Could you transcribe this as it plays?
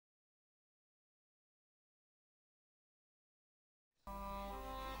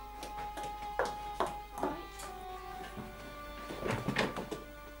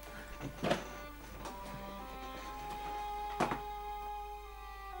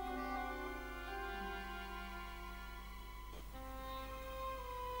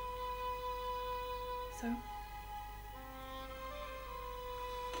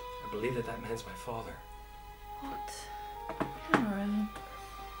believe that that man's my father. What? Cameron.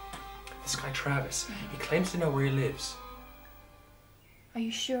 This guy Travis, he claims to know where he lives. Are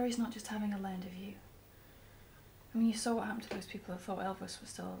you sure he's not just having a land of you? I mean, you saw what happened to those people who thought Elvis was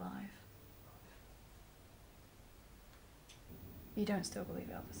still alive. You don't still believe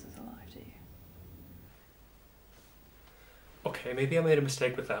Elvis is alive, do you? Okay, maybe I made a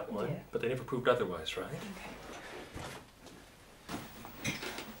mistake with that one, Yeah. but they never proved otherwise, right? Okay.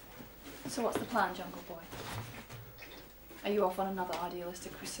 So what's the plan, Jungle Boy? Are you off on another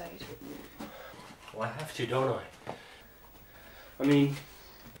idealistic crusade? Well, I have to, don't I? I mean,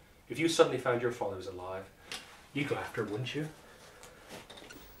 if you suddenly found your father was alive, you'd go after him, wouldn't you?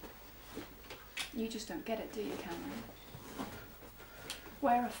 You just don't get it, do you, Cameron?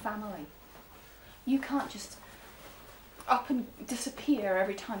 We're a family. You can't just up and disappear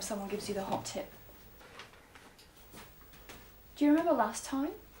every time someone gives you the hot tip. Do you remember last time?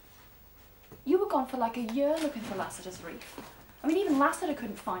 You were gone for like a year looking for Lassiter's Reef. I mean, even Lassiter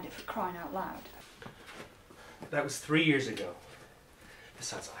couldn't find it, for crying out loud. That was 3 years ago.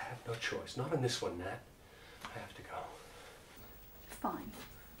 Besides, I have no choice. Not on this one, Nat. I have to go. Fine.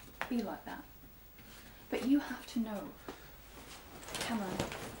 Be like that. But you have to know, Cameron,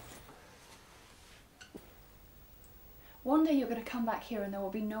 one day you're going to come back here and there will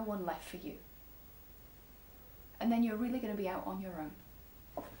be no one left for you. And then you're really going to be out on your own.